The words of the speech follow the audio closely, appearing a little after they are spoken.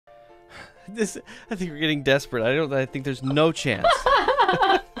I think we're getting desperate. I think there's no chance.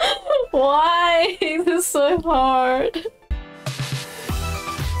 Why? This is so hard.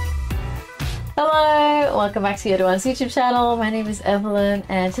 Hello, welcome back to Yodo1's YouTube channel. My name is Evelyn,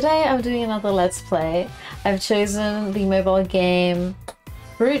 and today I'm doing another Let's Play. I've chosen the mobile game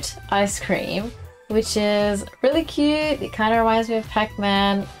Fruit Icecream, which is really cute. It kind of reminds me of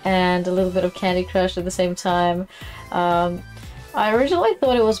Pac-Man and a little bit of Candy Crush at the same time. I originally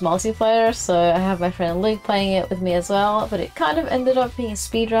thought it was multiplayer, so I have my friend Luke playing it with me as well, but it kind of ended up being a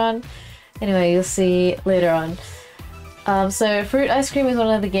speedrun. Anyway, you'll see later on. So Fruit Icecream is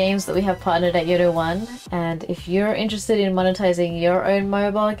one of the games that we have partnered at Yodo1, and if you're interested in monetizing your own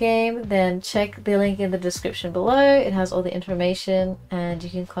mobile game, then check the link in the description below. It has all the information and you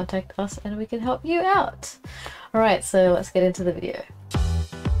can contact us and we can help you out. Alright, so let's get into the video.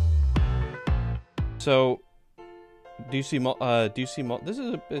 So, do you see this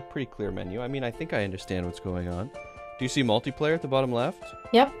is a pretty clear menu. I mean, I think I understand what's going on. Do you see multiplayer at the bottom left?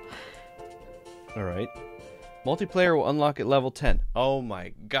 Yep. Alright. Multiplayer will unlock at level 10. Oh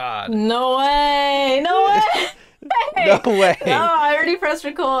my god. No way! No way! No way! No, I already pressed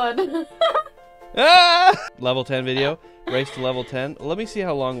record. Ah! Level 10 video. Race to level 10. Let me see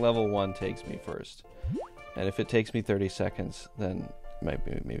how long level 1 takes me first. And if it takes me 30 seconds, then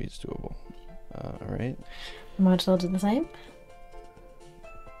maybe it's doable. Alright. Might as well do the same.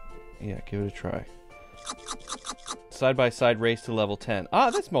 Yeah, give it a try. Side-by-side race to level 10. Ah,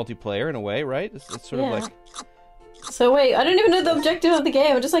 that's multiplayer in a way, right? It's sort of like... So wait, I don't even know the objective of the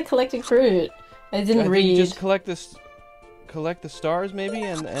game. I'm just like collecting fruit. I didn't read. You just collect the stars maybe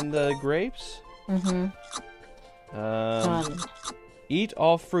and the grapes. Done. Eat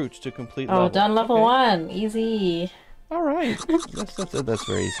all fruits to complete level. Oh, done level 1. Easy. All right. That's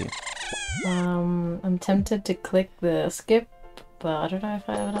very easy. I'm tempted to click the skip, but I don't know if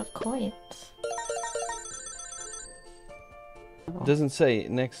I have enough coins. It doesn't say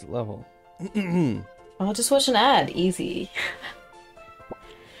next level. I'll just watch an ad. Easy.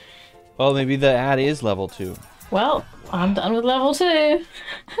 Well, maybe the ad is level 2. Well, I'm done with level 2.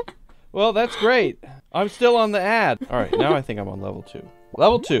 Well, that's great. I'm still on the ad. Alright, now I think I'm on level 2.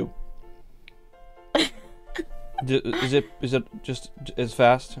 Level 2. Is it just as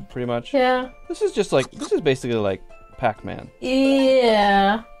fast, pretty much? Yeah. This is basically like Pac-Man.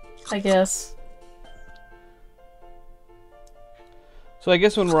 Yeah, I guess. So I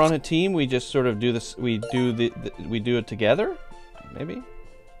guess when we're on a team, we just sort of do this. We do it together, maybe.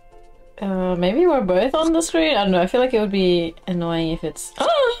 Maybe we're both on the screen. I don't know. I feel like it would be annoying if it's.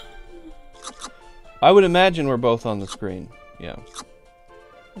 I would imagine we're both on the screen. Yeah.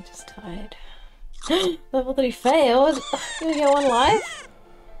 I just died. Level 3 failed. You get 1 life.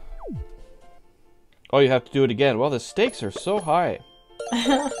 Oh, you have to do it again. Well, the stakes are so high.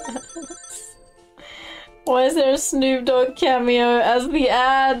 Why is there a Snoop Dogg cameo as the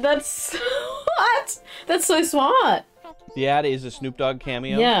ad? That's... What? That's so smart. The ad is a Snoop Dogg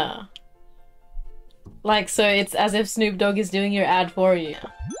cameo? Yeah. Like, so it's as if Snoop Dogg is doing your ad for you.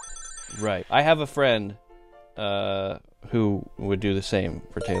 Right. I have a friend who would do the same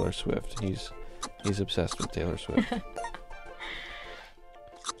for Taylor Swift. He's obsessed with Taylor Swift.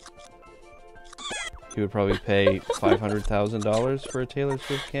 He would probably pay $500,000 for a Taylor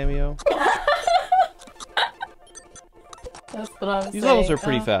Swift cameo. That's what I'm saying. These levels are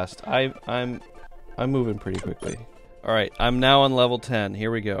pretty fast. I'm moving pretty quickly. All right, I'm now on level 10.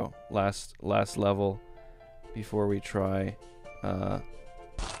 Here we go. Last level before we try. All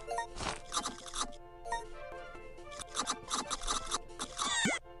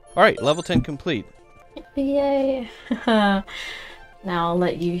right, level 10 complete. Yay! Now I'll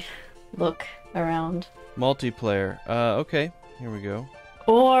let you look around. Multiplayer. Okay, here we go.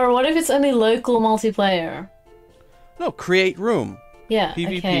 Or what if it's only local multiplayer? No, create room. Yeah,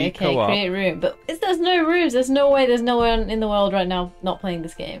 PvP, okay, co-op. create room. But there's no rooms. There's no way. There's no one in the world right now not playing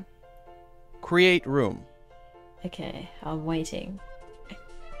this game. Create room. Okay, I'm waiting.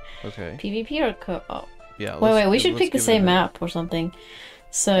 Okay. PvP or co-op? Yeah. Wait, we should pick the same map or something.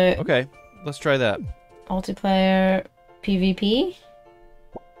 So. Okay, let's try that. Multiplayer, PvP.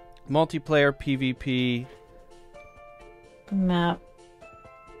 Multiplayer, PvP. Map.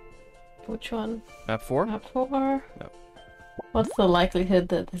 Which one? Map 4? Map 4? No. What's the likelihood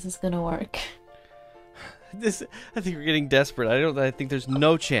that this is gonna work? I think we're getting desperate. I think there's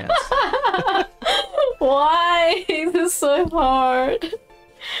no chance. Why? This is so hard.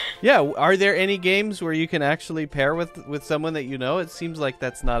 Yeah, are there any games where you can actually pair with someone that you know? It seems like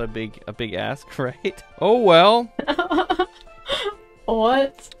that's not a big ask, right? Oh well.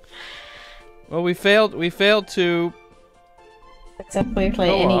 What? Well, we failed to Except we play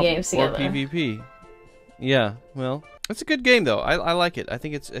any co-op games or together. PvP. Yeah, well, it's a good game though. I like it. I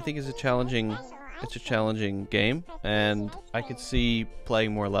think it's a challenging game, and I could see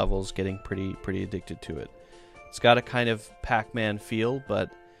playing more levels, getting pretty addicted to it. It's got a kind of Pac-Man feel, but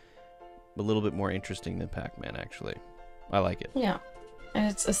a little bit more interesting than Pac-Man actually. I like it. Yeah, and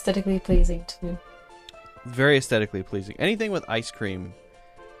it's aesthetically pleasing too. Very aesthetically pleasing. Anything with ice cream,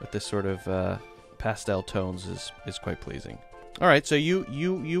 with this sort of pastel tones, is quite pleasing. All right, so you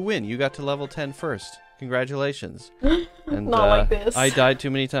win. You got to level 10 first. Congratulations. And, Not like this. I died too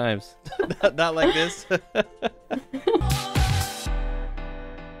many times. Not like this.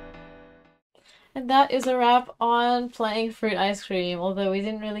 And that is a wrap on playing Fruit Ice Cream. Although we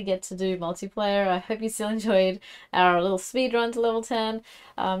didn't really get to do multiplayer, I hope you still enjoyed our little speed run to level 10.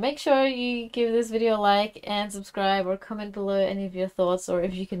 Make sure you give this video a like and subscribe, or comment below any of your thoughts, or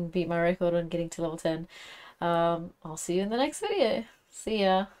if you can beat my record on getting to level 10. I'll see you in the next video. See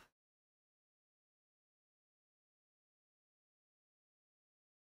ya.